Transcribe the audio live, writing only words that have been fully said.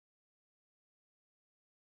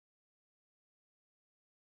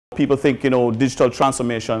people think, digital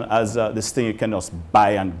transformation as this thing you can just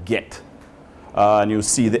buy and get. And you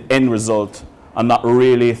see the end result and not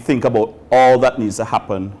really think about all that needs to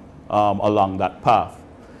happen along that path.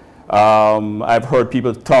 I've heard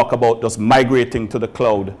people talk about just migrating to the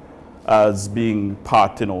cloud as being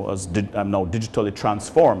part, as I'm now digitally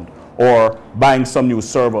transformed, or buying some new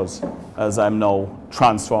servers as I'm now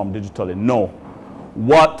transformed digitally. No.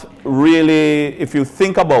 What really, if you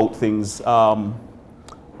think about things,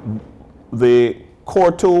 the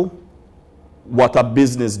core to what a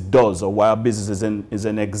business does, or why a business is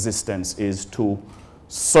in existence, is to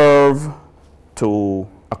serve, to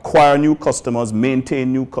acquire new customers,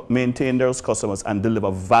 maintain those customers, and deliver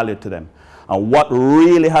value to them. And what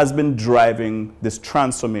really has been driving this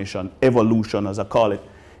transformation, evolution as I call it,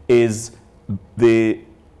 is the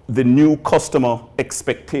new customer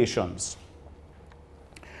expectations.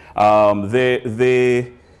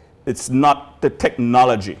 It's not the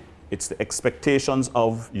technology, it's the expectations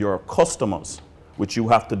of your customers, which you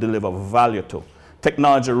have to deliver value to.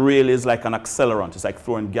 Technology really is like an accelerant. It's like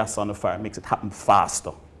throwing gas on the fire. It makes it happen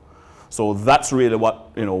faster. So that's really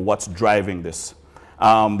what's driving this.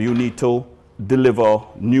 You need to deliver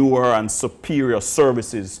newer and superior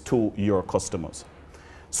services to your customers.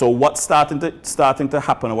 So what's starting to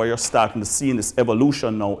happen, or what you're starting to see in this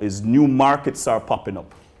evolution now, is new markets are popping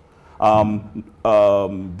up,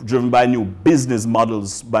 driven by new business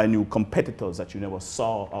models, by new competitors that you never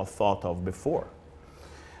saw or thought of before.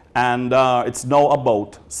 And it's now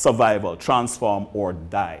about survival, transform or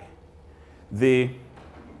die.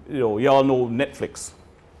 You all know Netflix.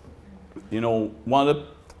 One of the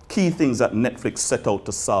key things that Netflix set out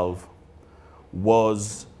to solve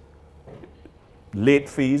was late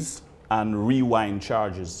fees and rewind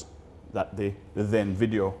charges that the then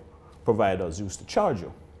video providers used to charge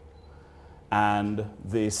you. And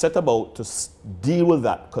they set about to deal with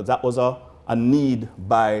that, because that was a need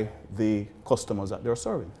by the customers that they're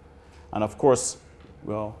serving. And of course,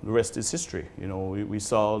 well, the rest is history. We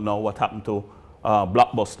saw now what happened to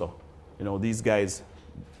Blockbuster. These guys,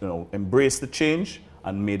 embraced the change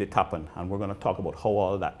and made it happen. And we're going to talk about how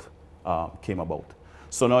all that came about.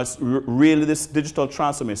 So now it's really this digital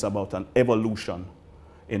transformation about an evolution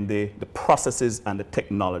in the processes and the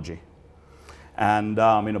technology. And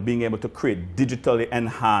being able to create digitally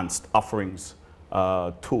enhanced offerings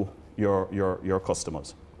to your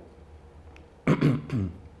customers.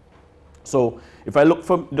 So if I look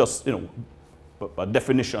for just a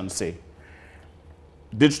definition, say,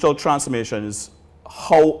 digital transformation is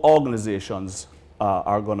how organizations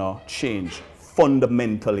are going to change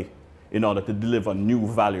fundamentally in order to deliver new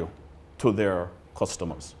value to their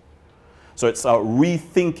customers. So it's a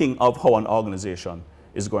rethinking of how an organization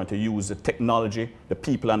is going to use the technology, the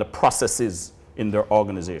people, and the processes in their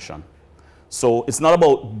organization. So it's not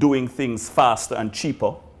about doing things faster and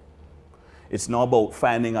cheaper. It's not about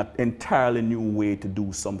finding an entirely new way to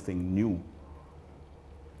do something new.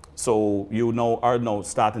 So you are now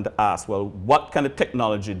starting to ask, well, what can the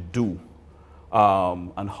technology do?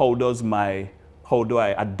 And how do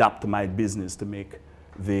I adapt my business to make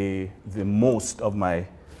the most of my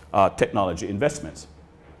technology investments?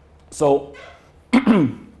 So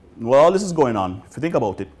while all this is going on, if you think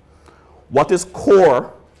about it, what is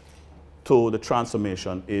core to the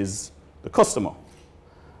transformation is the customer.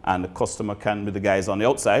 And the customer can be the guys on the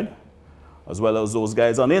outside, as well as those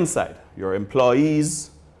guys on the inside, your employees,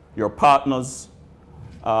 your partners,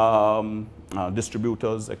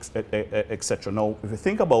 distributors, etc. Now, if you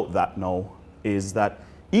think about that now, is that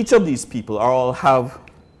each of these people all have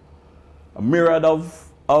a myriad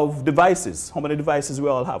of devices. How many devices we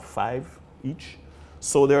all have? 5 each.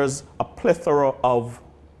 So there's a plethora of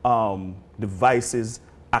devices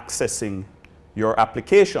accessing your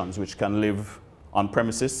applications, which can live on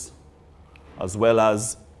premises as well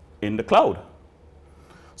as in the cloud.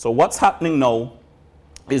 So what's happening now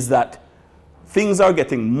is that things are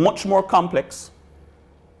getting much more complex,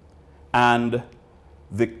 and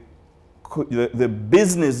the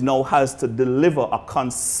business now has to deliver a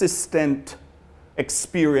consistent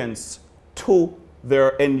experience to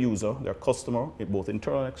their end user, their customer, both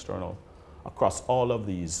internal and external, across all of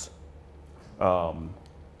these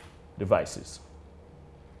devices.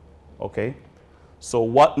 Okay? So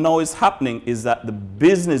what now is happening is that the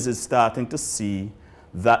business is starting to see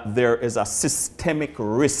that there is a systemic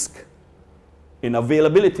risk in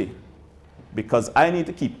availability, because I need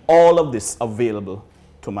to keep all of this available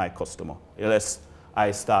to my customer, unless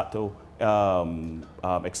I start to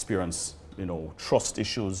experience, trust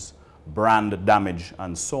issues, brand damage,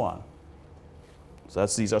 and so on. So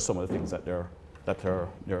these are some of the things that we're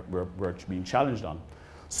being challenged on.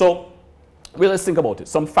 So Well, let's think about it.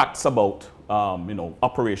 Some facts about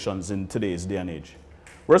operations in today's day and age.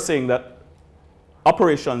 We're saying that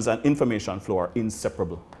operations and information flow are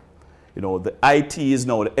inseparable. The IT is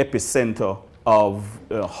now the epicenter of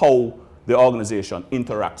how the organization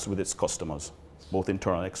interacts with its customers, both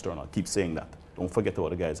internal and external. Keep saying that. Don't forget about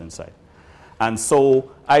the guys inside. And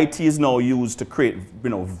so IT is now used to create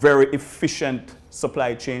very efficient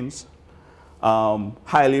supply chains,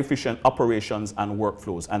 highly efficient operations and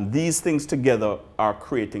workflows. And these things together are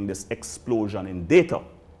creating this explosion in data.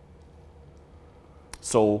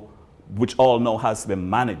 So, which all now has to be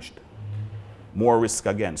managed. More risk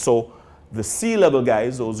again. So the C-level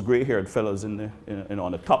guys, those gray-haired fellows on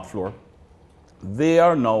the top floor, they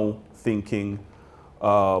are now thinking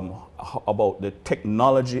about the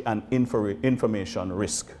technology and information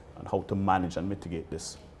risk and how to manage and mitigate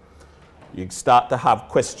this. You start to have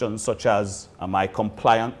questions such as, am I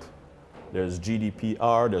compliant? There's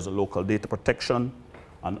GDPR, there's a local data protection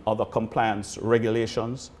and other compliance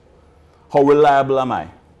regulations. How reliable am I?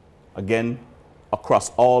 Again,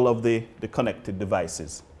 across all of the connected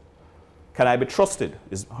devices. Can I be trusted?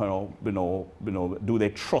 Do they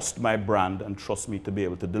trust my brand and trust me to be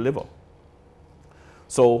able to deliver?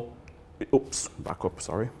 So, oops, back up,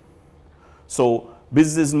 sorry. So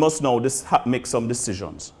business must now make some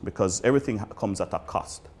decisions because everything comes at a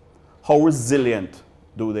cost. How resilient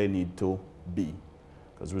do they need to be?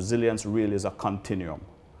 Because resilience really is a continuum.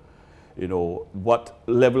 What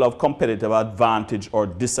level of competitive advantage or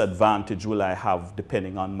disadvantage will I have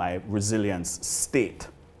depending on my resilience state?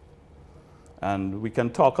 And we can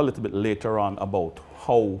talk a little bit later on about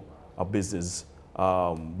how a business,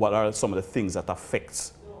 what are some of the things that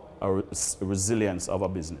affects a resilience of a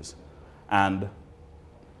business. And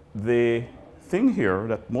the thing here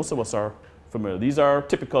that most of us are familiar, these are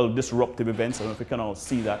typical disruptive events. I don't know if we can all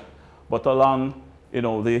see that, but along,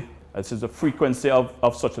 this is the frequency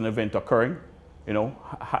of such an event occurring,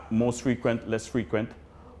 most frequent, less frequent.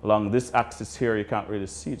 Along this axis here, you can't really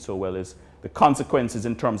see it so well, is the consequences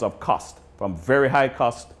in terms of cost, from very high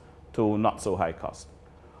cost to not so high cost.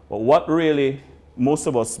 But what really, most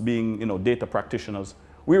of us being, data practitioners,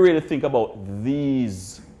 we really think about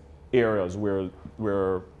these areas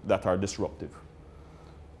that are disruptive.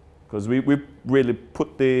 Because we really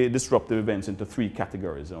put the disruptive events into three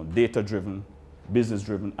categories, data-driven,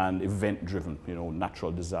 business-driven, and event-driven,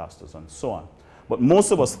 natural disasters and so on. But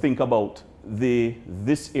most of us think about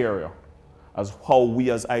this area as how we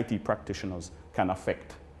as IT practitioners can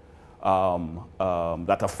affect,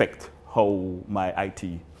 that affect how my IT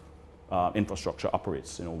infrastructure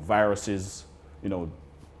operates. Viruses,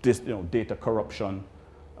 data corruption,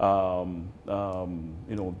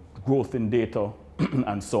 growth in data,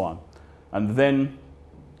 and so on. And then,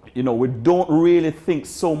 we don't really think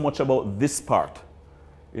so much about this part,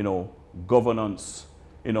 governance,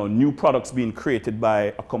 new products being created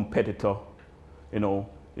by a competitor,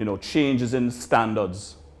 changes in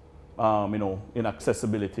standards, in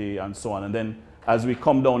accessibility and so on. And then as we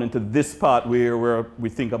come down into this part where we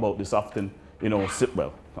think about this often,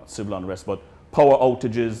 well, not civil unrest, but power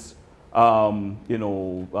outages,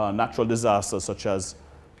 natural disasters such as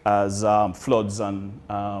floods and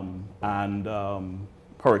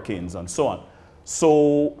hurricanes and so on.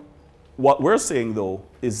 So what we're saying though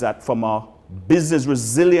is that from a business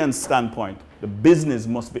resilience standpoint, the business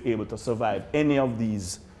must be able to survive any of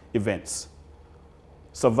these events,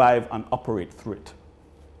 survive and operate through it.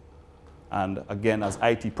 And again, as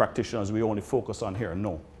IT practitioners, we only focus on here.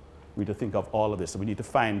 No, we need to think of all of this. So we need to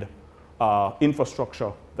find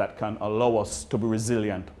infrastructure that can allow us to be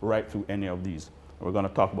resilient right through any of these. We're going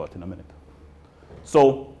to talk about it in a minute.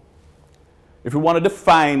 So if we want to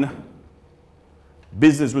define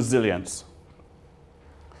business resilience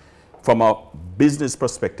from a business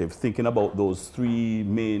perspective, thinking about those three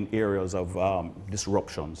main areas of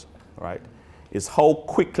disruptions, right, is how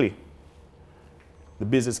quickly the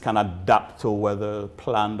business can adapt to whether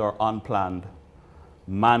planned or unplanned,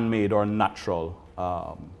 man-made or natural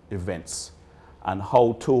events, and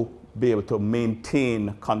how to be able to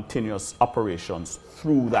maintain continuous operations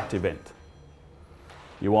through that event.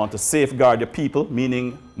 You want to safeguard your people,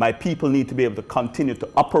 meaning my people need to be able to continue to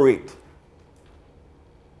operate.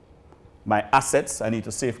 My assets, I need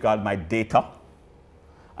to safeguard my data,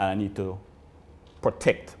 and I need to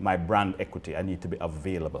protect my brand equity. I need to be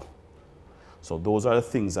available. So those are the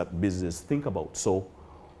things that business think about. So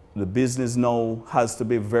the business now has to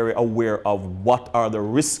be very aware of what are the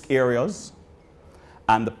risk areas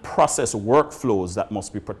and the process workflows that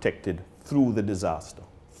must be protected through the disaster,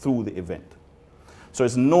 through the event. So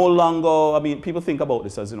it's no longer, I mean, people think about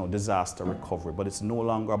this as, disaster recovery, but it's no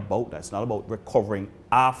longer about that. It's not about recovering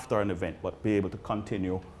after an event, but be able to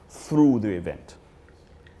continue through the event.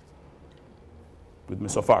 With me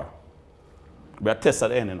so far? We are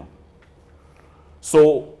tested at the end,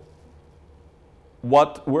 So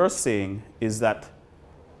what we're saying is that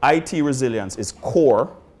IT resilience is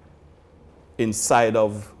core inside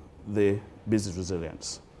of the business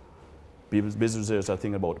resilience. Business resilience, I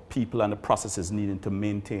think about people and the processes needing to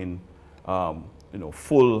maintain,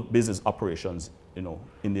 full business operations,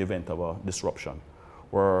 in the event of a disruption.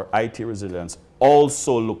 Where IT resilience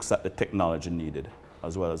also looks at the technology needed,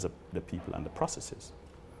 as well as the people and the processes.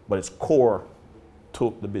 But it's core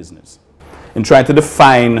to the business. In trying to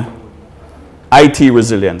define IT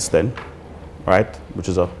resilience then, right, which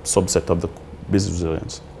is a subset of the business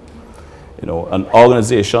resilience, an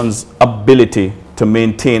organization's ability to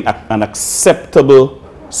maintain an acceptable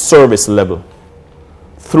service level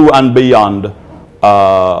through and beyond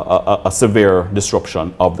a severe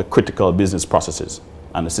disruption of the critical business processes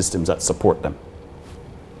and the systems that support them.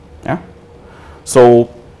 Yeah? So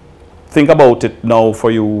think about it now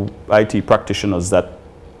for you IT practitioners that,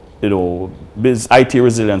 IT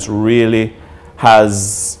resilience really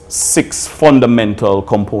has 6 fundamental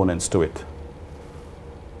components to it.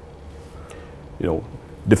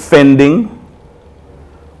 Defending,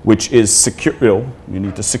 which is secure, you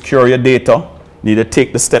need to secure your data, you need to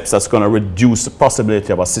take the steps that's going to reduce the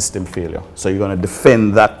possibility of a system failure. So you're going to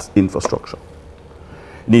defend that infrastructure.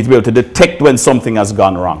 You need to be able to detect when something has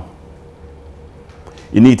gone wrong.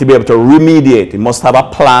 You need to be able to remediate. You must have a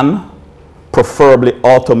plan, preferably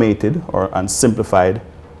automated and simplified,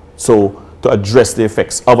 so to address the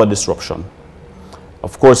effects of a disruption.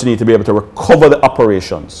 Of course, you need to be able to recover the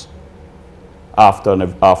operations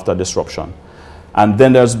after disruption. And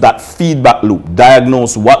then there's that feedback loop.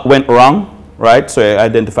 Diagnose what went wrong, right? So you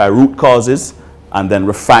identify root causes and then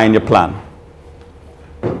refine your plan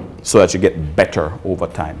so that you get better over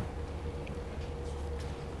time.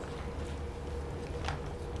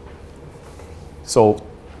 So,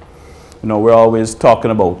 we're always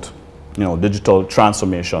talking about, digital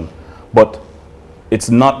transformation, but it's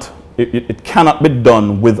not, it cannot be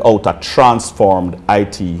done without a transformed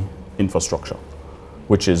IT infrastructure,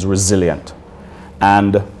 which is resilient.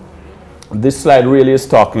 And this slide really is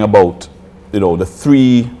talking about, the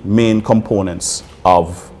 3 main components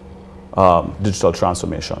of digital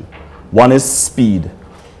transformation. One is speed.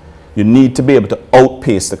 You need to be able to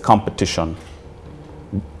outpace the competition,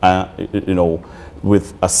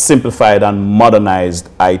 with a simplified and modernized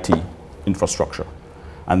IT infrastructure.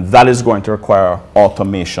 And that is going to require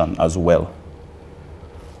automation as well.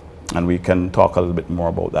 And we can talk a little bit more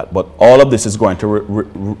about that. But all of this is going to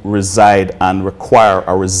reside and require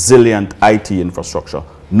a resilient IT infrastructure.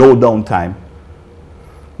 No downtime,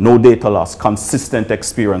 no data loss, consistent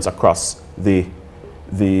experience across the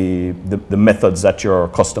methods that your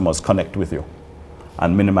customers connect with you,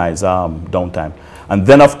 and minimize downtime. And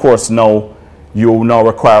then, of course, you now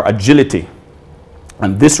require agility.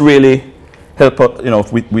 And this really helps,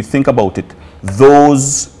 if we think about it,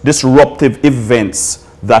 those disruptive events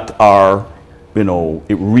that are,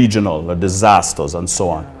 regional, or disasters and so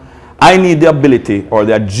on. I need the ability or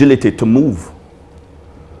the agility to move.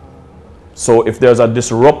 So if there's a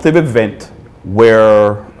disruptive event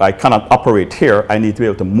where I cannot operate here, I need to be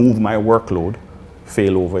able to move my workload,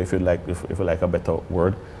 failover if you like a better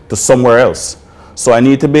word, to somewhere else. So I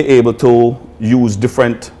need to be able to use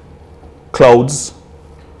different clouds,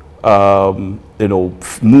 move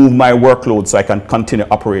my workload so I can continue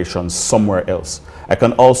operations somewhere else. I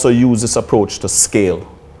can also use this approach to scale.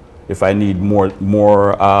 If I need more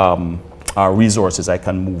resources, I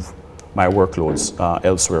can move my workloads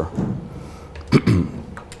elsewhere.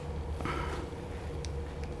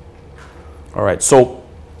 All right, so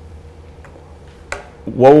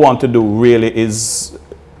what we want to do really is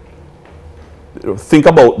think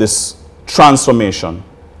about this transformation,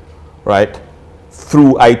 right,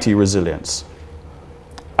 through IT resilience.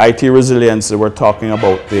 IT resilience, we're talking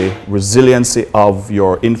about the resiliency of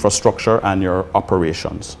your infrastructure and your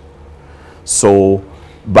operations. So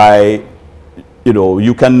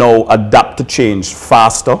you can now adapt to change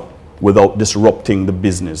faster without disrupting the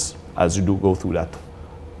business as you do go through that,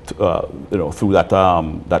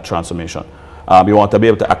 that transformation. You want to be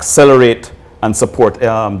able to accelerate and support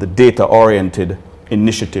the data-oriented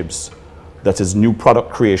initiatives, that is new product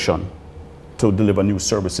creation to deliver new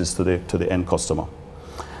services to the end customer.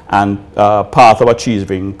 And path of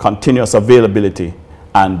achieving continuous availability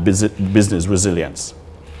and business resilience.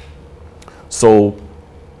 So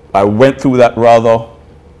I went through that rather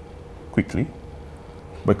quickly.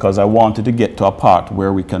 because I wanted to get to a part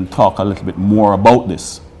where we can talk a little bit more about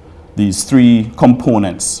this. These three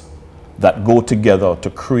components that go together to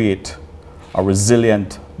create a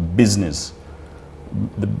resilient business.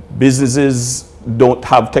 The businesses don't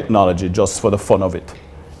have technology just for the fun of it.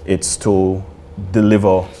 It's to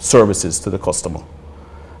deliver services to the customer.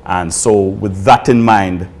 And so with that in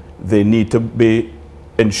mind, they need to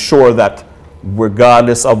ensure that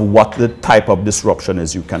regardless of what the type of disruption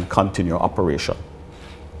is, you can continue operation.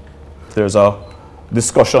 There's a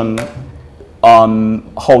discussion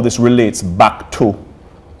on how this relates back to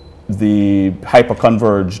the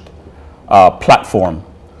hyperconverged platform,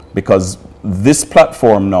 because this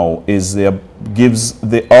platform now gives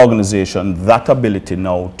the organization that ability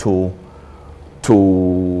now to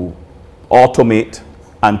automate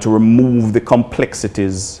and to remove the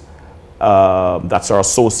complexities that are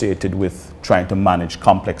associated with trying to manage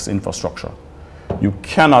complex infrastructure. You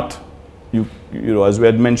cannot, you know, as we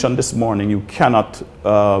had mentioned this morning, you cannot,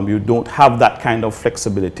 you don't have that kind of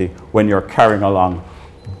flexibility when you're carrying along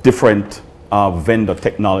different vendor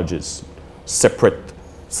technologies, separate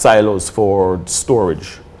silos for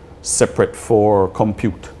storage, separate for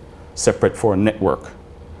compute, separate for network.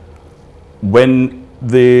 When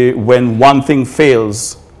one thing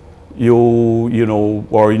fails, you know,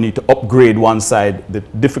 or you need to upgrade one side, the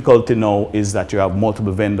difficulty now is that you have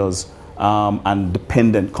multiple vendors and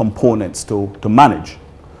dependent components to manage.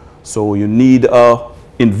 So you need a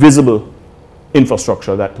invisible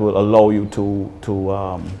infrastructure that will allow you to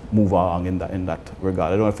move along in that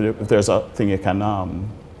regard. I don't know if there's a thing you can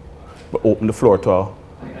open the floor to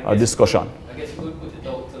a discussion. I guess you could put it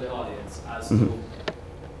out to the audience as to,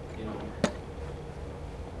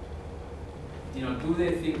 you know, do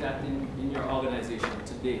they think that in your organization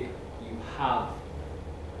today you have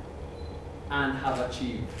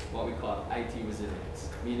achieved what we call IT resilience,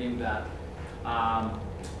 meaning that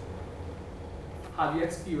have you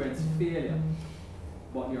experienced failure,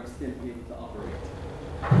 but you're still able to operate?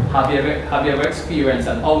 Have you ever experienced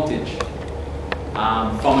an outage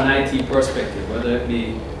from an IT perspective, whether it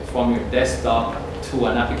be from your desktop to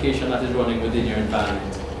an application that is running within your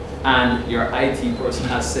environment, and your IT person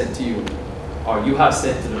has said to you, or you have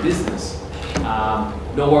said to the business,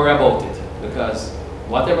 don't worry about it, because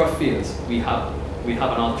whatever fails, we have an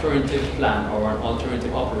alternative plan or an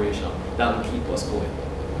alternative operation that will keep us going.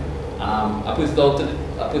 I put it out to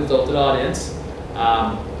the audience.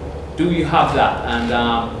 Do you have that? And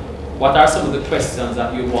what are some of the questions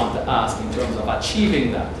that you want to ask in terms of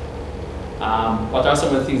achieving that? What are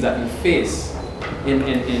some of the things that you face in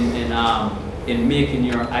making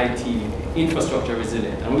your IT infrastructure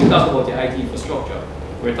resilient? And when we talk about your IT infrastructure,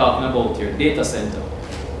 we're talking about your data center.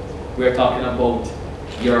 We're talking about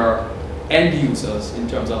your end users in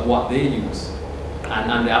terms of what they use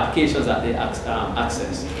and the applications that they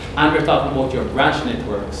access. And we're talking about your branch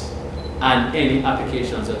networks and any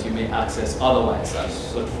applications that you may access otherwise,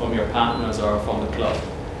 from your partners or from the cloud.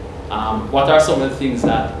 What are some of the things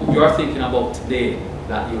that you're thinking about today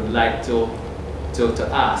that you'd like to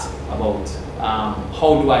ask about?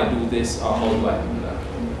 How do I do this, or how do I do that?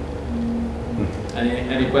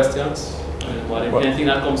 Any questions? Anything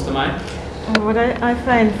that comes to mind? What I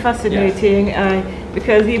find fascinating,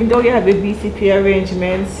 because even though you have the BCP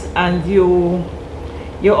arrangements and you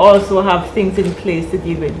also have things in place to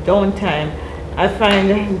deal with downtime, I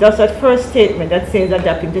find just that first statement that says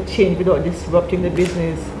adapting to change without disrupting the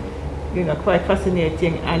business, you know, quite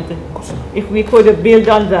fascinating. And if we could build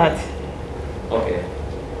on that. Okay.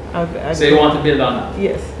 So you want to build on that?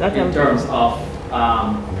 Yes. That in terms of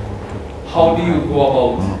how do you go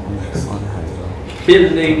about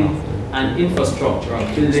building an infrastructure, or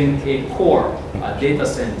building a core, a data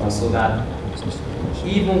center, so that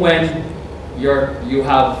even when you're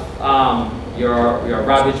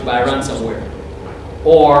ravaged by ransomware,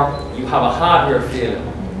 or you have a hardware failure,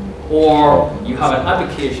 or you have an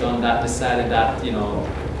application that decided that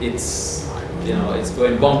it's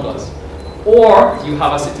going bonkers, or you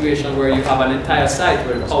have a situation where you have an entire site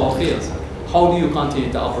where the power fails, how do you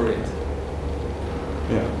continue to operate?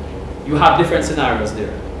 Yeah. You have different scenarios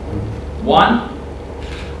there. One,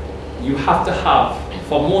 you have to have,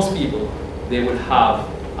 for most people, they would have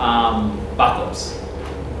backups.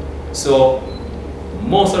 So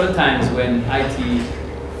most of the times when IT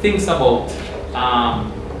thinks about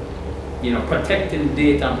protecting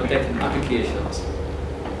data and protecting applications,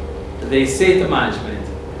 they say to management,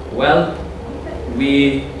 well,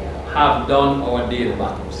 we have done our data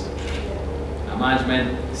backups. And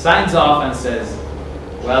management signs off and says,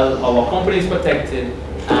 well, our company is protected,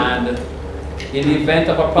 and in the event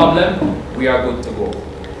of a problem, we are good to go.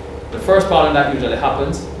 The first problem that usually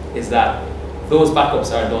happens is that those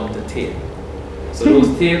backups are done to tape. So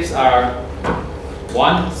those tapes are,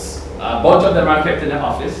 once, a bunch of them are kept in the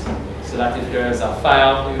office, so that if there is a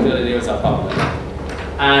fire, usually there is a problem.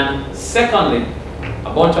 And secondly,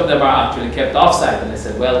 a bunch of them are actually kept off-site, and they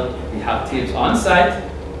said, well, we have tapes on-site,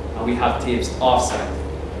 and we have tapes off-site.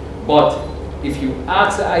 But if you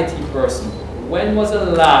ask the IT person, when was the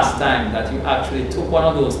last time that you actually took one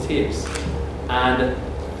of those tapes and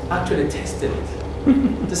actually tested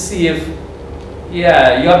it to see if,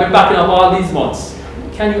 yeah, you have been backing up all these months,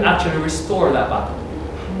 can you actually restore that backup?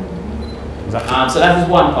 Exactly. So that is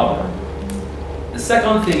one problem. The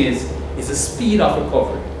second thing is the speed of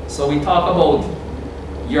recovery. So we talk about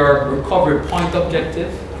your recovery point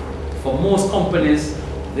objective. For most companies,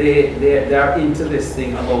 they are into this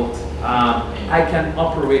thing about I can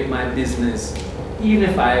operate my business even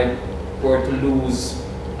if I were to lose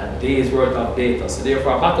a day's worth of data. So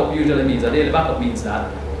therefore, a backup usually means, a daily backup means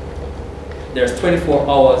that there's 24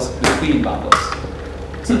 hours between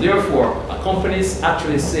backups. So therefore, a company is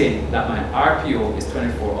actually saying that my RPO is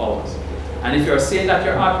 24 hours. And if you're saying that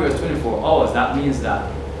your RPO is 24 hours, that means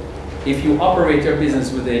that if you operate your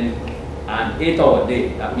business within an 8-hour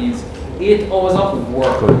day, that means 8 hours of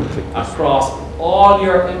work across all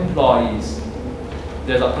your employees,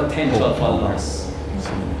 there's a potential for loss.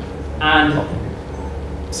 And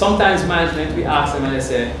sometimes management, we ask them and they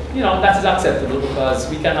say, you know, that is acceptable because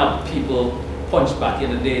we can have people punch back in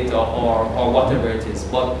the data or whatever it is.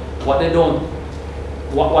 But what they don't,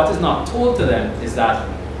 what is not told to them is that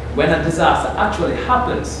when a disaster actually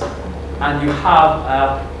happens and you have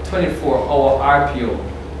a 24-hour RPO,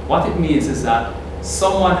 what it means is that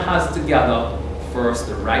someone has to gather first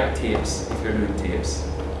the right tapes if you're doing tapes.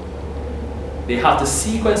 They have to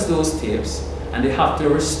sequence those tapes and they have to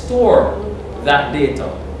restore that data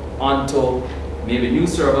onto maybe new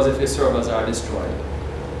servers if your servers are destroyed.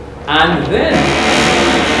 And then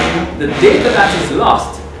the data that is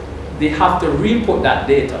lost, they have to re-input that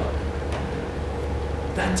data.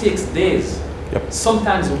 That takes days,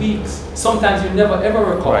 sometimes weeks, sometimes you never ever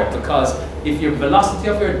recover because if your velocity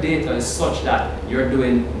of your data is such that you're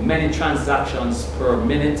doing many transactions per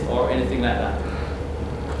minute or anything like that,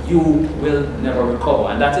 you will never recover.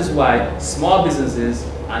 And that is why small businesses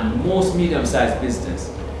and most medium-sized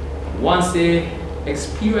business, once they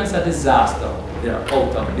experience a disaster, they're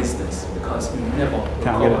out of business because you never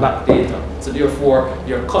recover that data. So therefore,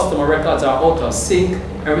 your customer records are out of sync,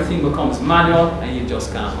 everything becomes manual, and you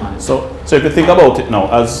just can't manage. So if you think about it now,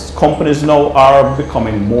 as companies now are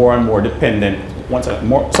becoming more and more dependent,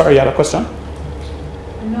 sorry, you had a question?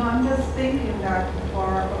 No, I'm just thinking that from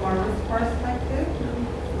a risk perspective,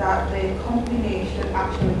 that the company should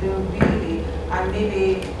actually do really, and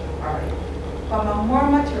maybe, from a more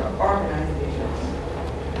mature organization,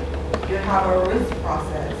 you have a risk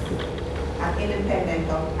process and independent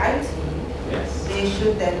of IT. Yes. They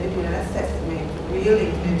should then be doing an assessment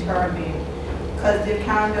really to determine, because they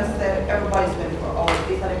can't just say everybody's going for all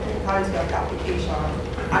based on the criticality of the application.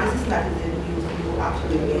 And the system that is in use, you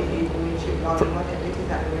actually may be doing chip logging, whatever it is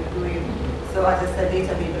that we're doing. So as I said,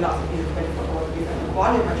 data may velocity is 24 hours based on the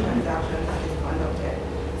volume of transactions that is conducted.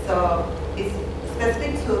 So it's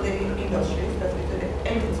specific to the industry, specific to the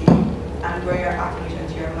entity, and where you're at in relation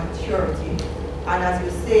to your maturity. And as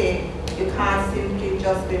you say, you can't simply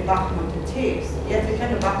just be backing up the tapes. Yes, you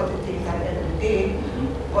can back up the tapes at the end of the day,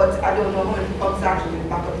 but I don't know how many folks actually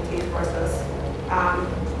back up the tape versus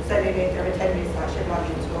sending it every 10 minutes or scheduling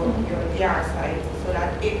into your DR site, so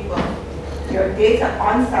that if your data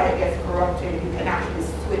on site gets corrupted, you can actually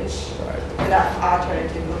switch to that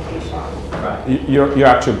alternative location. Right. You're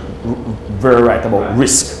actually very right about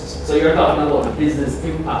risk. So you're talking about business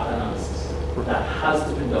impact analysis that has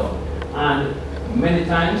to be done. And many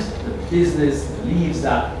times the business leaves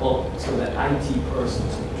that up to the IT person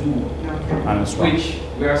to do, which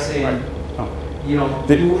we are saying, you know,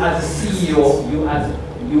 you as a CEO,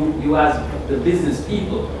 you as the business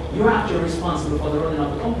people, you're actually responsible for the running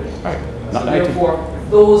of the company. Right. So therefore,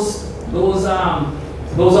 those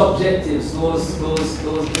objectives, those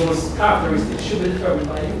characteristics should be determined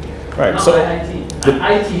by you, right. not So by IT. And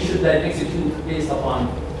IT should then execute based upon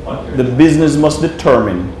what the business must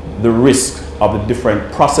determine the risk of the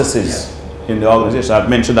different processes in the organization. I've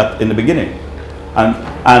mentioned that in the beginning,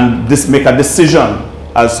 and this make a decision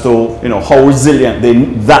as to how resilient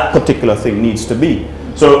that particular thing needs to be.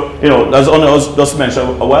 So as Ona was just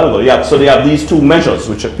mentioned a while ago, so they have these two measures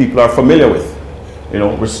which people are familiar with,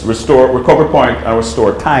 restore recovery point and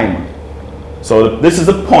restore time. So this is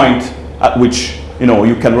the point at which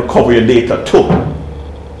you can recover your data to.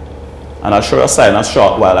 And I'll show you a slide in a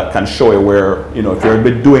short while. I can show you where, if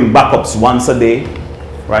you're doing backups once a day,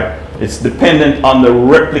 right? It's dependent on the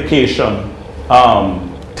replication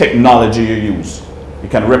technology you use. You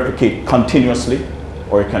can replicate continuously,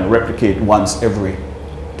 or you can replicate once every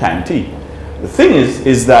time t. The thing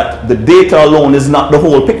is that the data alone is not the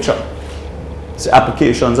whole picture. It's the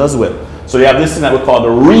applications as well. So you have this thing that we call the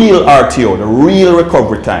real RTO, the real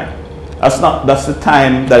recovery time. That's the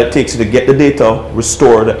time that it takes you to get the data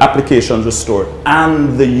restored, the applications restored,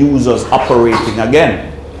 and the users operating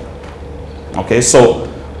again. Okay, so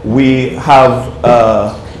we have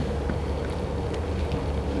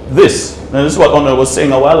this. Now this is what Honor was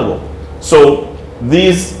saying a while ago. So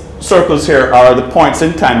these circles here are the points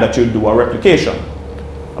in time that you do a replication,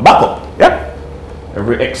 a backup, yeah?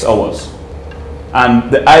 Every X hours.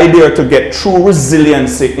 And the idea to get true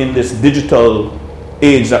resiliency in this digital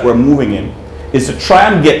age that we're moving in is to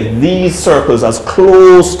try and get these circles as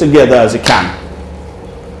close together as you can.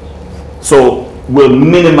 So we'll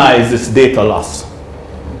minimize this data loss.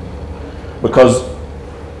 Because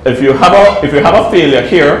if you have a failure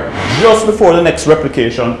here, just before the next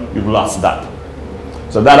replication, you've lost that.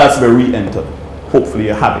 So that has to be re-entered. Hopefully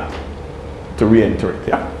you have it to re-enter it,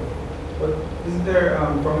 yeah? But is there,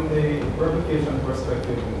 from the replication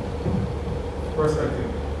perspective,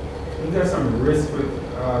 is there some risk with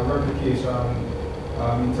replication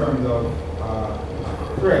in terms of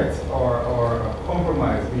threat or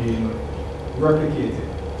compromise being replicated?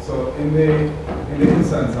 So in the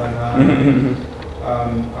instance on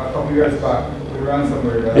a couple years back, the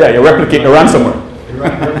ransomware. Yeah, you replicate the ransomware. You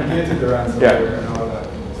replicated the ransomware and all that.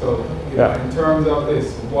 So in terms of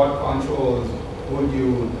this, what controls would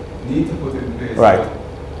you need to put in place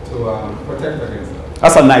to protect against that?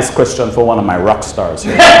 That's a nice question for one of my rock stars.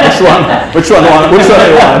 Which one do you want to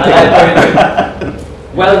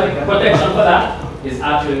take? Well, protection for that is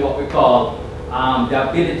actually what we call the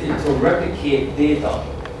ability to replicate data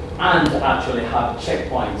and to actually have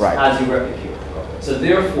checkpoints as you replicate. So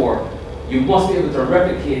therefore, you must be able to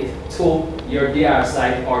replicate to your DR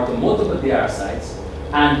site or to multiple DR sites,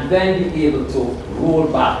 and then be able to roll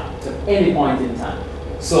back to any point in time.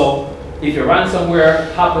 So if your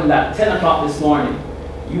ransomware happened at 10 o'clock this morning,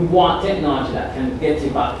 you want technology that can get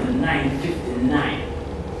you back to 9:59.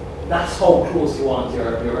 That's how close you want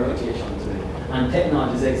your replication to be. And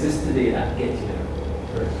technologies exist today that get you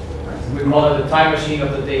there. We call it the time machine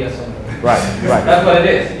of the data center. Right. That's what it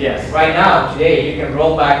is. Yes. Right now, today, you can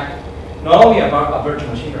roll back not only a virtual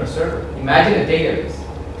machine or a server. Imagine a database.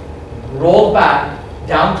 Roll back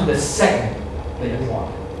down to the second that you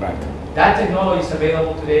want. Right. That technology is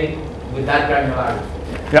available today with that granularity.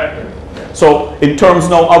 Yeah. So in terms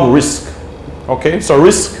now of risk, okay? So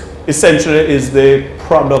risk essentially is the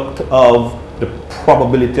product of the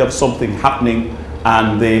probability of something happening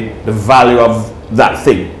and the value of that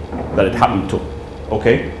thing that it happened to,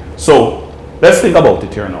 okay? So let's think about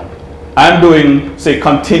it here now. I'm doing, say,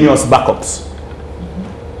 continuous backups.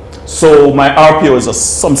 So my RPO is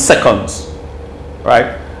some seconds,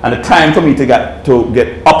 right? And the time for me to get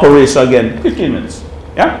operational again, 15 minutes,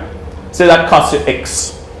 yeah? Say that costs you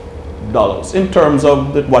X dollars in terms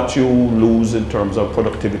of what you lose in terms of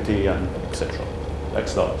productivity and etc.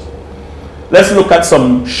 X dollars. Let's look at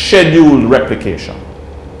some scheduled replication.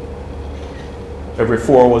 Every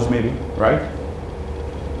 4 hours maybe, right?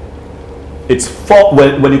 It's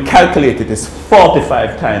when you calculate it, it's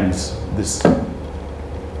 45 times this,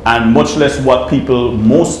 and much less what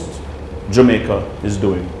most Jamaica is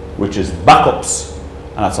doing, which is backups,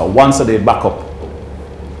 and that's a once a day backup.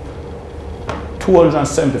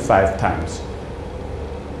 275 times,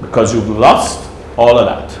 because you've lost all of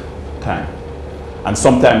that time, and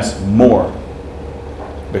sometimes more,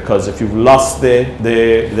 because if you've lost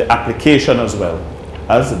the application as well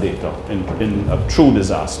as the data in a true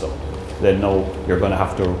disaster, then now you're going to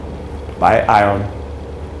have to buy iron,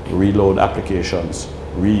 reload applications,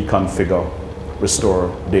 reconfigure,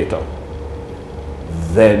 restore data,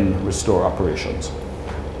 then restore operations.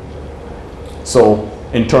 So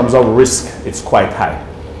in terms of risk, it's quite high.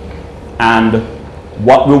 And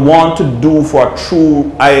what we want to do for a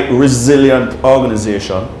true resilient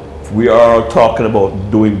organization, we are talking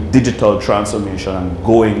about doing digital transformation and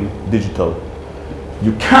going digital.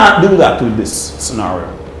 You can't do that with this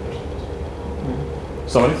scenario.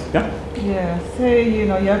 Somebody? Yeah? Yeah, say, you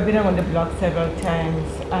have been on the block several times,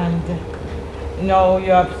 and now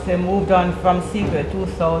you have, say, moved on from SQL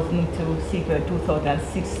 2000 to SQL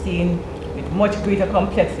 2016 with much greater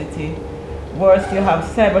complexity. Worse, you have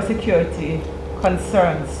cybersecurity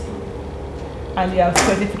concerns, and you have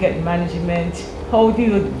certificate management. How do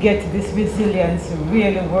you get this resilience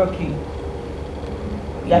really working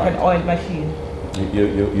like an oil machine?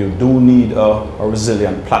 You do need a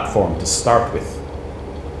resilient platform to start with.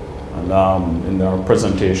 And in our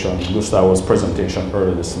presentation, Gustavo's presentation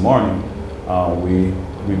earlier this morning,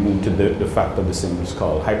 we moved to the fact that this thing is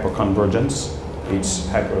called hyperconvergence, it's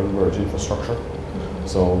hyperconverged infrastructure.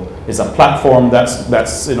 So it's a platform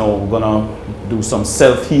that's you know, gonna do some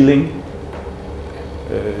self-healing.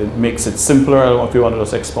 It makes it simpler. I don't know if you want to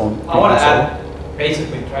just expound. I want to add,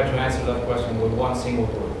 basically try to answer that question with one single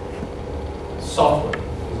word. Software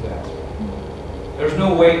is the answer. There's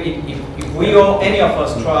no way, if we all, any of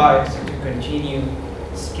us try to continue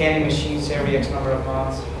scanning machines every X number of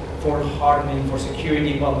months for hardening, for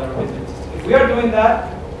security vulnerabilities, if we are doing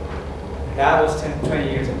that, that was 10,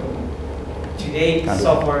 20 years ago. Today,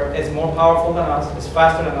 software is more powerful than us, is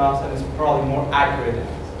faster than us, and is probably more accurate than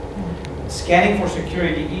us. Scanning for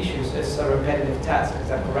security issues is a repetitive task, is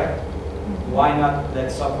that correct? Why not let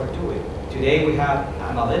software do it? Today we have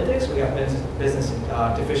analytics, we have business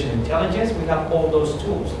artificial intelligence, we have all those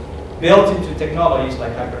tools built into technologies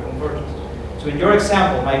like hyperconvergence. So in your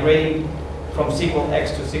example, migrating from SQL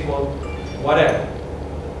X to SQL whatever,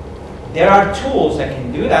 there are tools that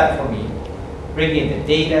can do that for me, bringing the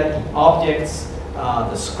data, the objects,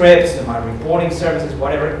 the scripts, my reporting services,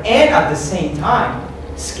 whatever, and at the same time,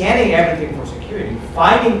 scanning everything for security,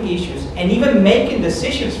 finding issues, and even making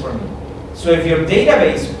decisions for me. So if your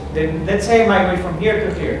database, then let's say I migrate from here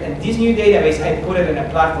to here, and this new database, I put it in a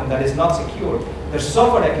platform that is not secure, there's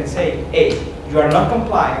software that can say, hey, you are not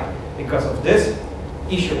compliant because of this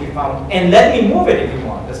issue we found, and let me move it if you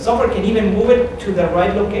want. The software can even move it to the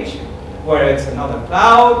right location, whether it's another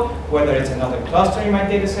cloud, whether it's another cluster in my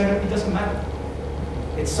data center, it doesn't matter.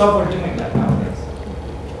 It's software doing that nowadays.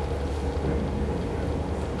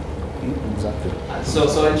 Exactly.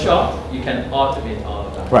 So in short, you can automate all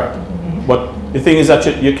of that. Right. But the thing is that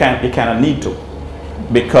you kind of need to,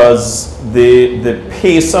 because the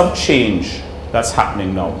pace of change that's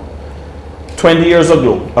happening now. 20 years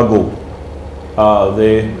ago,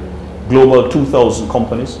 the global 2,000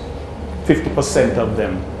 companies, 50% of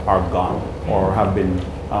them are gone or have been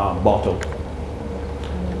bought out.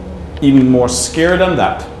 Even more scary than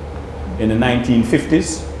that, in the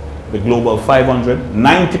 1950s, the global 500,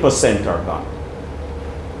 90% are gone.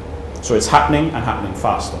 So it's happening and happening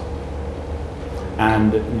faster.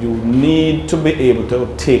 And you need to be able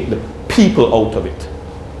to take the people out of it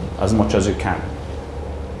as much as you can.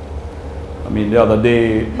 I mean, the other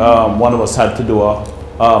day, one of us had to do an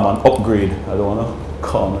upgrade, I don't want to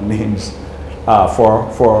call the names,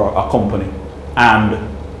 for a company. And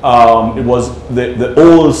it was the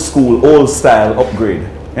old school, old style upgrade.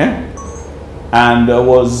 Yeah? And there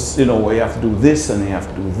was, you know, you have to do this and you have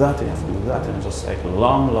to do that and you have to do that, and it's just like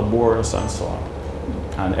long, laborious and so on.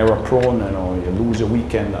 And error prone, you know, you lose your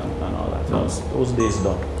weekend and all that. Those days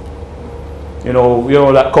done. You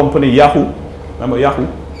know that company Yahoo, remember Yahoo?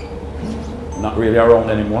 Not really around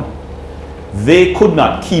anymore. They could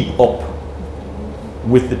not keep up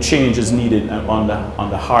with the changes needed on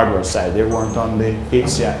the hardware side. They weren't on the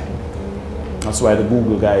HCI. That's why the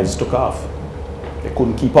Google guys took off. They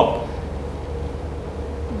couldn't keep up.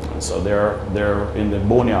 So they're in the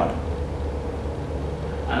boneyard.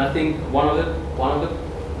 And I think one of the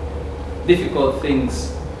difficult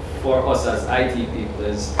things for us as IT people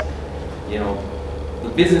is, you know, the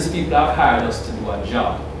business people have hired us to do a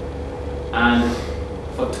job. And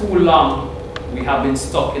for too long, we have been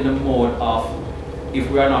stuck in the mode of, if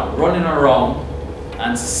we are not running around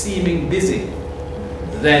and seeming busy,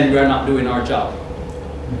 then we are not doing our job.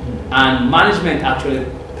 And management actually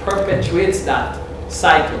perpetuates that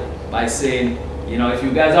cycle by saying, you know, if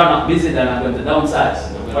you guys are not busy, then I'm going to downsize.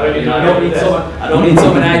 You know, I don't need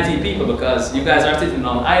so many IT people because you guys are sitting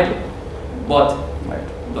on idle. But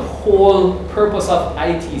the whole purpose of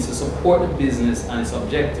IT is to support the business and its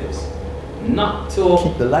objectives, not to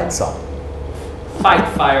keep the lights on, fight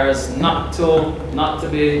fires, not to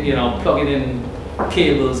be, you know, plugging in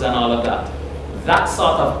cables and all of that. That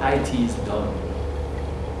sort of IT is done.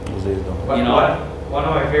 You know, one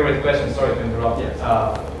of my favorite questions, sorry to interrupt, yes.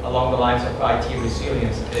 Along the lines of IT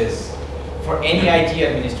resilience is, for any IT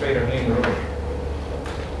administrator in the room,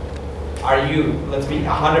 are you, let's be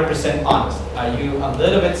 100% honest, are you a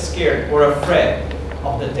little bit scared or afraid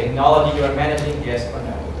of the technology you are managing, yes or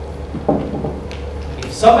no?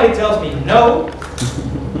 If somebody tells me no,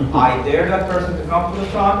 I dare that person to come to the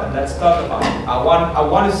front and let's talk about it. I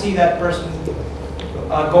want to see that person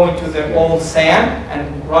going to the old SAN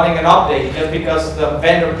and running an update just because the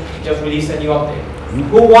vendor just released a new update.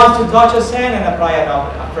 Who wants to touch a SAN and apply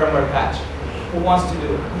a firmware patch? Who wants to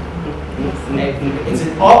do it? It's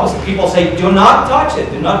the opposite. People say, do not touch it,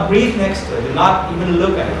 do not breathe next to it, do not even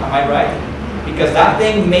look at it. Am I right? Because that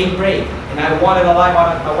thing may break, and I want it alive,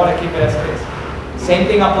 I want to keep it as it is. Same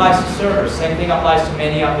thing applies to servers, same thing applies to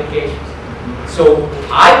many applications. So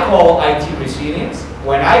I call IT resilience.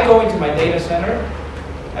 When I go into my data center,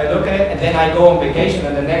 I look at it and then I go on vacation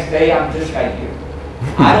and the next day I'm this guy here.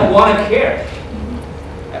 I don't want to care.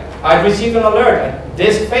 I received an alert,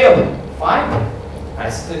 disk failed, fine.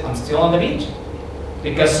 I'm still on the beach.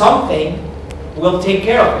 Because something will take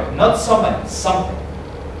care of it, not somebody, something.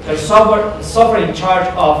 There's software in charge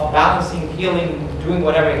of balancing, healing, doing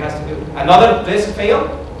whatever it has to do. Another disk failed,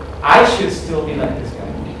 I should still be like this guy.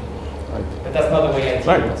 Right. But that's not the way IT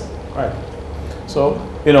works. Right. So,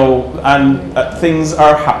 you know, and things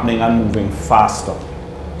are happening and moving faster.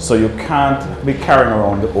 So you can't be carrying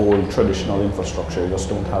around the old traditional infrastructure. You just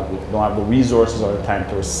don't have the resources or the time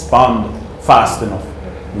to respond fast enough.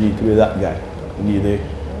 You need to be that guy. You need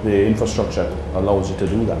the infrastructure that allows you to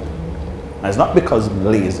do that. And it's not because I'm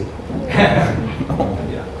lazy. No.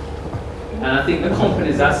 Yeah. And I think the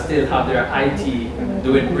companies that still have their IT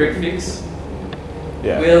doing break fix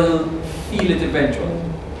will feel it eventually.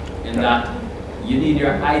 In that you need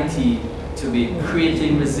your IT to be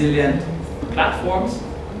creating resilient platforms,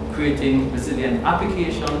 creating resilient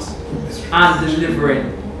applications, and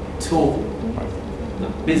delivering to the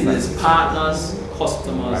business partners,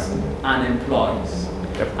 customers, and employees.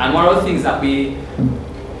 And one of the things that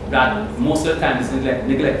most of the time is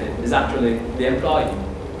neglected is actually the employee.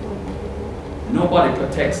 Nobody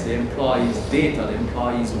protects the employee's data, the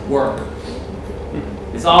employee's work.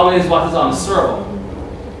 It's always what is on the server.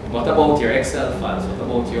 What about your Excel files? What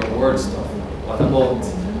about your Word stuff? What about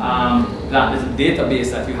that little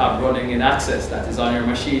database that you have running in Access that is on your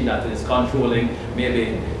machine that is controlling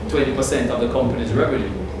maybe 20% of the company's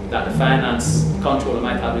revenue that the finance controller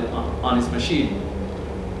might have on his machine?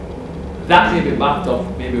 That may be backed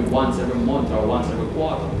up maybe once every month or once every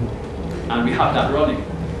quarter. And we have that running.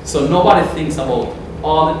 So nobody thinks about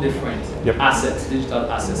all the different assets, digital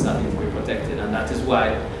assets that need to be protected. And that is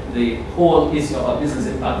why the whole issue of a business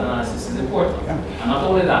impact analysis is important. And not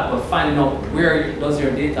only that, but finding out where does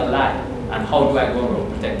your data lie and how do I go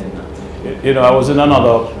about protecting that. You know, I was in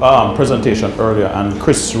another presentation earlier, and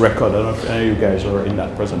Chris Record, I don't know if any of you guys were in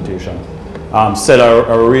that presentation, said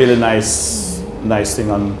a really nice thing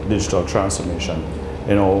on digital transformation.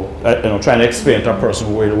 You know, trying to explain to a person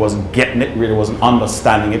who really wasn't getting it, really wasn't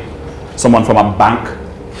understanding it, someone from a bank.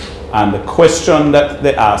 And the question that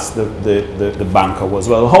they asked the banker was,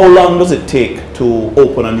 well, how long does it take to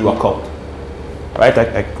open a new account? Right?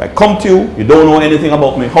 I come to you, you don't know anything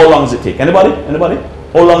about me. How long does it take? Anybody? Anybody?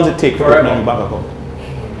 How long does it take to open a new bank account?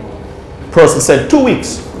 The person said 2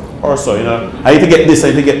 weeks or so. You know, I need to get this, I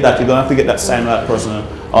need to get that. You're gonna have to get that signed by that person,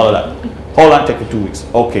 all of that. How long take it? 2 weeks?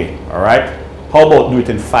 Okay, all right. How about do it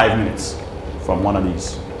in 5 minutes from one of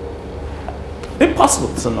these?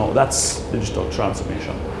 Impossible. So no, that's digital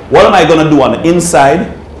transformation. What am I going to do on the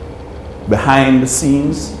inside, behind the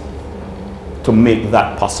scenes, to make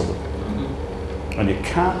that possible? And you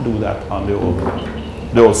can't do that on the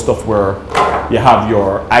old stuff where you have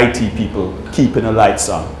your IT people keeping the lights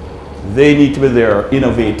on. They need to be there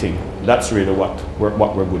innovating. That's really what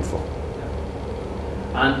we're good for.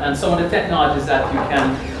 And some of the technologies that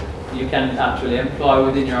you can actually employ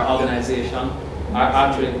within your organization are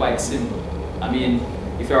actually quite simple. I mean,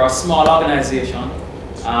 if you're a small organization,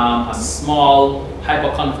 a small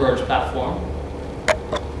hyper-converged platform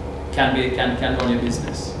can run your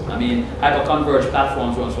business. I mean, hyper-converged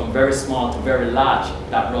platforms runs from very small to very large.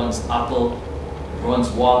 That runs Apple, runs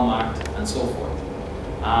Walmart, and so forth.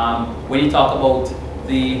 When you talk about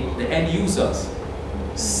the end users,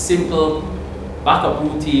 simple backup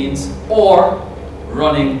routines or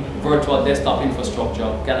running virtual desktop infrastructure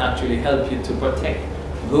can actually help you to protect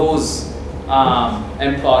those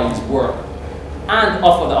employees' work and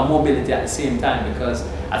offer them mobility at the same time, because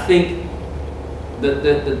I think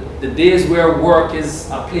the days where work is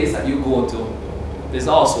a place that you go to is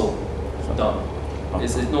also done.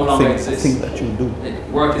 It no longer exists. A thing that you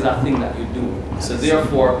do. Work is a thing that you do. So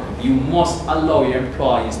therefore, you must allow your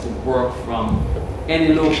employees to work from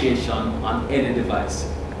any location on any device.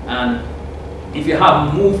 And if you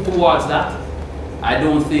have moved towards that, I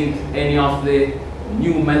don't think any of the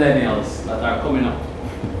new millennials that are coming up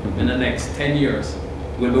in the next 10 years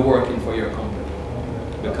will be working for your company,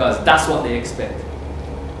 because that's what they expect.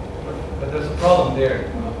 But there's a problem there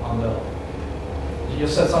on the, you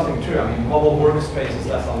said something true. I mean, mobile workspaces,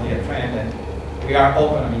 that's only a trend, and we are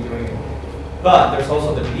open, doing it. But there's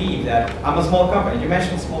also the belief that I'm a small company. You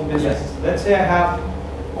mentioned small businesses. Yes. Let's say I have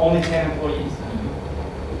only 10 employees.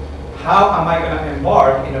 How am I going to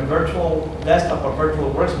embark in a virtual desktop or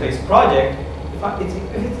virtual workspace project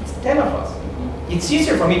if it's 10 of us? It's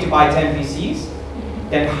easier for me to buy 10 PCs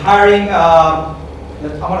than hiring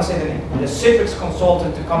I want to say the name, the Citrix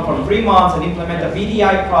consultant to come for 3 months and implement a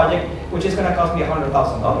VDI project, which is going to cost me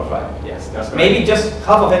 $100,000, right? Yes, that's right. Maybe just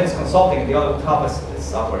half of it is consulting, the other half is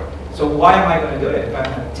software. So why am I going to do it if I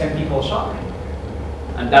have 10 people shop?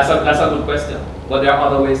 And that's a good question. But there are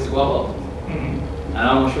other ways to go about it. And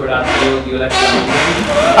I'm sure that you'll explain.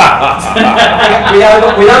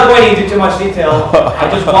 Without going into too much detail, I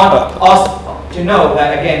just want us to know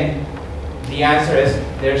that, again, the answer is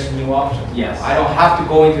there's new options. Yes. I don't have to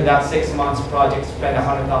go into that 6 months project, spend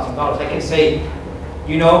 $100,000. I can say,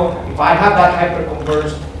 you know, if I have that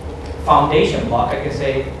hyper-converged foundation block, I can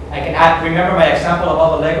say, I can add, remember my example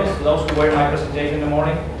about the Legos? Those who were in my presentation in the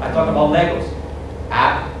morning, I talked about Legos.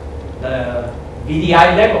 Add the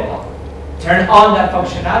VDI Lego block. Turn on that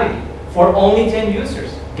functionality for only 10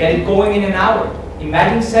 users. Get it going in an hour.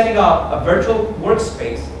 Imagine setting up a virtual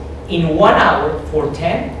workspace in 1 hour for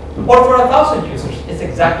 10 or for 1,000 users. It's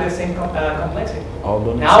exactly the same complexity.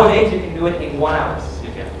 Nowadays, you can do it in 1 hour.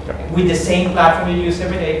 You can. With the same platform you use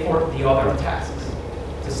every day for the other tasks.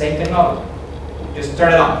 It's the same technology. Just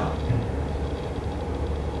turn it on.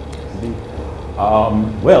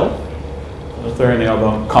 Well, are there any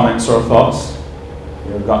other comments or thoughts?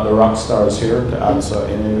 You've got the rock stars here to answer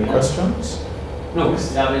any questions. No, do you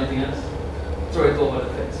have anything else? Throw it over the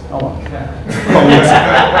fence. Oh, well.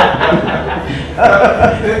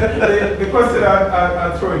 The question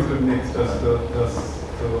I'll throw into the mix just to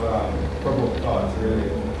provoke thoughts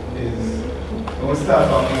really is when we start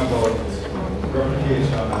talking about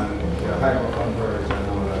replication and hyper-convergence and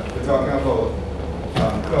all that, we're talking about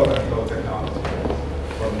cloud and cloud technology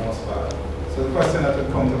for the most part. So the question that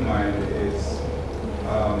would come to mind is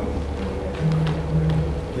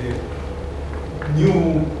the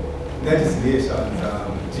new legislations,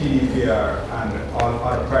 GDPR and all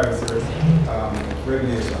other privacy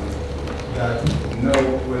regulations that now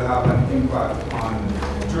will have an impact on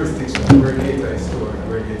jurisdictions where data is stored and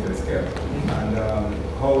where data is kept. And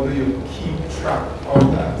how do you keep track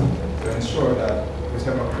of that to ensure that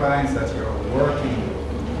whichever clients that you're working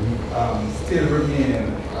with still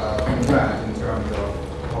remain compliant in terms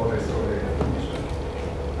of how they store their information?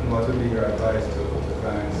 And what would be your advice to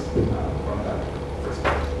clients from that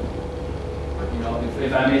perspective? You know,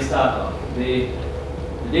 if I may start off, the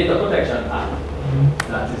Data Protection Act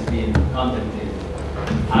that is being contemplated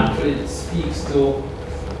actually speaks to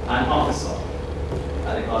an officer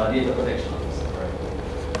that they call a data protection officer.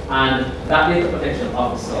 And that data protection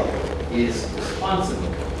officer is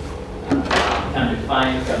responsible, can be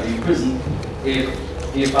fined, can be imprisoned if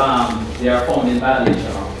they are found in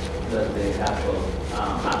violation of the actual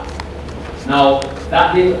act. Now,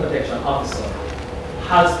 that data protection officer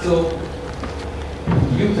has to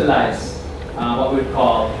utilize what we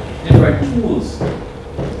call different tools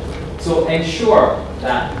to ensure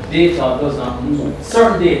that data does not move.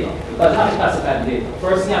 Certain data, because you have to classify the data.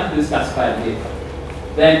 First thing you have to do is classify the data.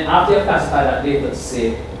 Then after you classify that data to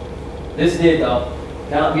say, this data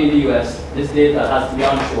cannot be in the US, this data has to be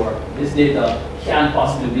onshore, this data can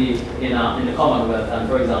possibly be in the Commonwealth, and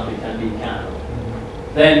for example, it can be in Canada.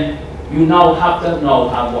 Then you now have to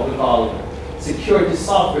have what we call security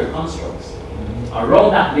software constructs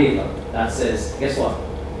around that data that says, guess what?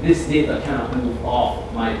 This data cannot move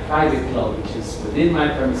off my private cloud, which is within my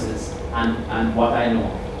premises and what I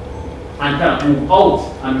know, and cannot move out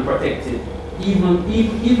and be protected,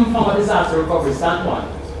 even from a disaster recovery standpoint,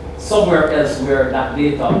 somewhere else where that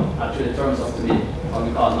data actually turns out to be what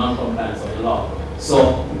we call non-compliance of the law.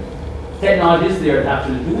 So technology is there to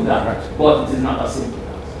actually do that, but it is not as simple.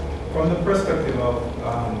 From the perspective of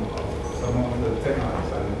some of the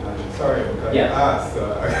technologies, and sorry because yes. I asked,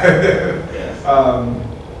 Yes.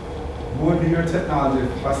 would your technology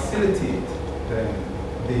facilitate then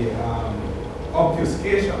the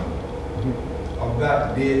obfuscation of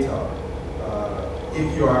that data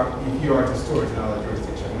if you are to store it in another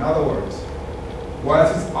jurisdiction? In other words,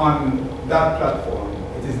 whilst it's on that platform,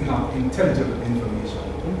 it is not intelligible information,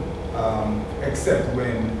 except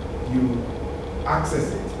when you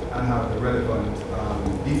access it and have the relevant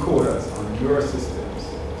decoders on your systems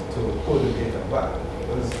to pull the data back.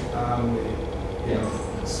 Because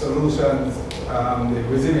the solutions, the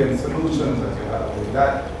resilient solutions that you have,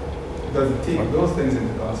 that does it take those things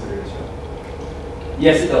into consideration?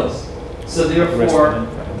 Yes, it does. So therefore,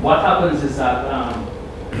 what happens is that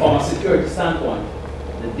from a security standpoint,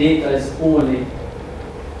 the data is only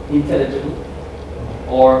intelligible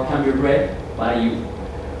or can be read by you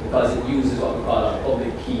because it uses what we call a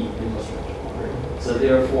public key infrastructure. So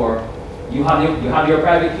therefore, you have your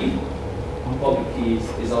private key, public key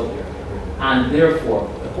is out there. And therefore,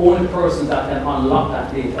 the only person that can unlock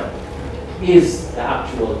that data is the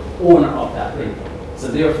actual owner of that data. So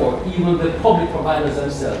therefore, even the public providers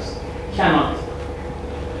themselves cannot,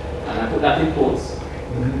 and I put that in quotes,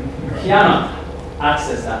 cannot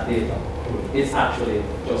access that data. It's actually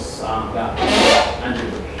just that and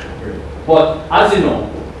gibberish. But as you know,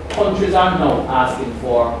 countries are now asking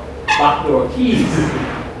for backdoor keys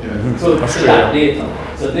to that data.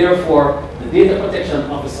 So therefore, the data protection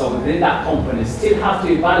officer within that company still has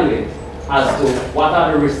to evaluate as to what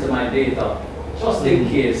are the risks to my data, just in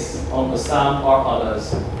case Uncle Sam or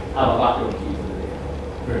others have a backdoor key to the data.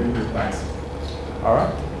 Very good, thanks. All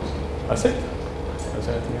right, that's it. Is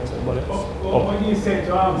there anything else? Anybody else? Well, when you said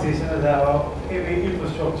to our position about heavy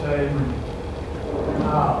infrastructure and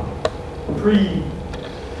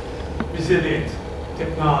pre-resilient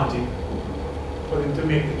technology for them to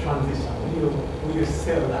make the transition, will you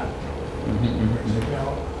sell that? You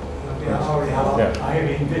know, they already have a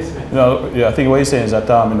heavy investment. No, yeah, I think what you're saying is that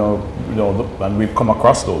and we've come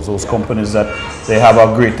across those companies that they have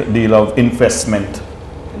a great deal of investment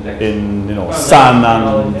in sand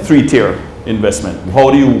and 3-tier investment. How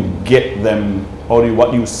do you get them?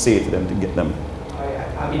 What do you say to them to get them?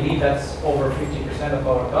 I believe that's over 50% of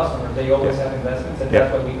our customers. They always have investments, and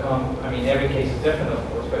that's why we come. I mean, every case is different, of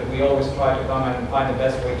course, but we always try to come and find the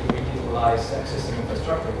best way to reutilize existing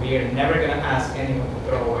infrastructure. We are never going to ask anyone to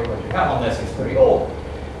throw away what you have unless it's very old.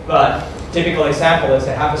 But typical example is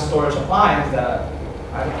I have a storage appliance that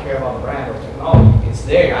I don't care about the brand or technology. It's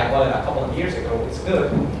there. I bought it a couple of years ago. It's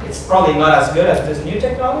good. It's probably not as good as this new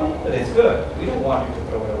technology, but it's good. We don't want you to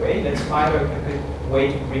throw it away. Let's find a good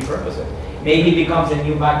way to repurpose it. Maybe it becomes a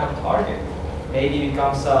new backup target. Maybe it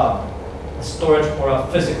becomes a storage for a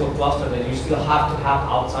physical cluster that you still have to have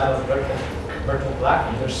outside of the virtual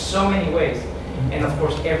platform. There's so many ways. And of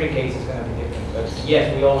course, every case is going to be different. But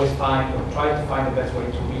yes, we always try to find the best way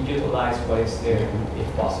to reutilize what is there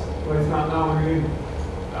if possible. Well, it's not normally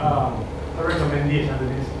a recommendation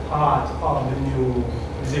that is part of the new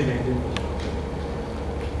resilient infrastructure.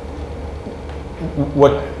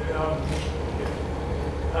 What?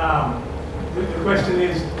 The question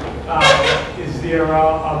is there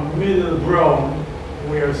a middle ground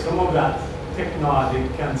where some of that technology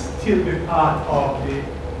can still be part of the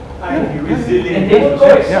IT resilient? And they will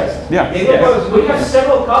coexist. Yeah. They will coexist. We have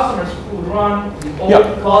several customers who run the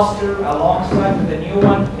old cluster alongside with the new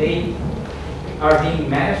one. They are being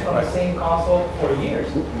managed on the same console for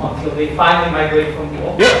years until they finally migrate from the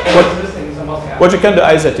old. What you can do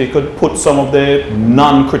is that you could put some of the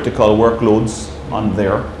non-critical workloads on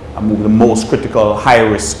there and move the most critical,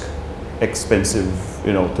 high-risk, expensive,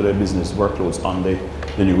 to the business workloads on the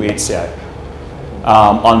new HCI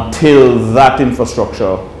until that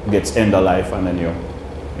infrastructure gets end of life, and then you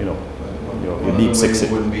deep six it.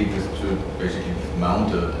 It wouldn't be just to basically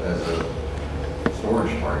mount it as a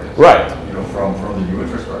storage target. Right. From the new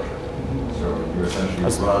infrastructure. So you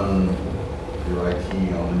essentially run your IT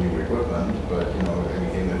on the new equipment, but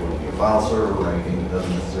anything that would be a file server or anything that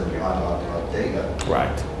doesn't necessarily have data.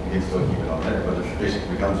 Right. You can still keep it on there, but it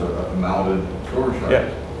basically becomes a mounted storage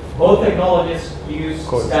target. Yeah. Both technologies use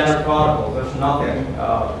standard protocols. There's nothing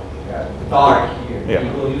dark here. Yeah.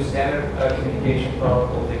 People use standard communication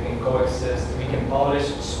protocols. They can coexist. We can publish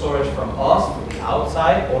storage from us to the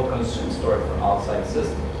outside or consume storage from outside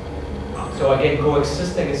systems. So again,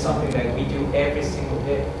 coexisting is something that we do every single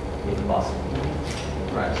day, if possible.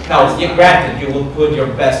 Right. Now, granted, you will put your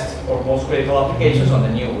best or most critical applications on the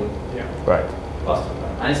new Right. cluster.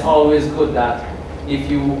 And it's always good that if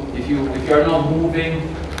you're now moving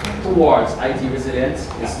towards IT resilience,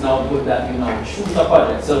 it's now good that you now choose a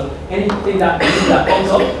project. So anything that comes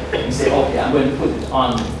up, you say, okay, I'm going to put it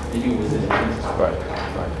on the new resilience. Right.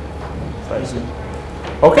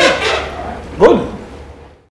 Okay. Good.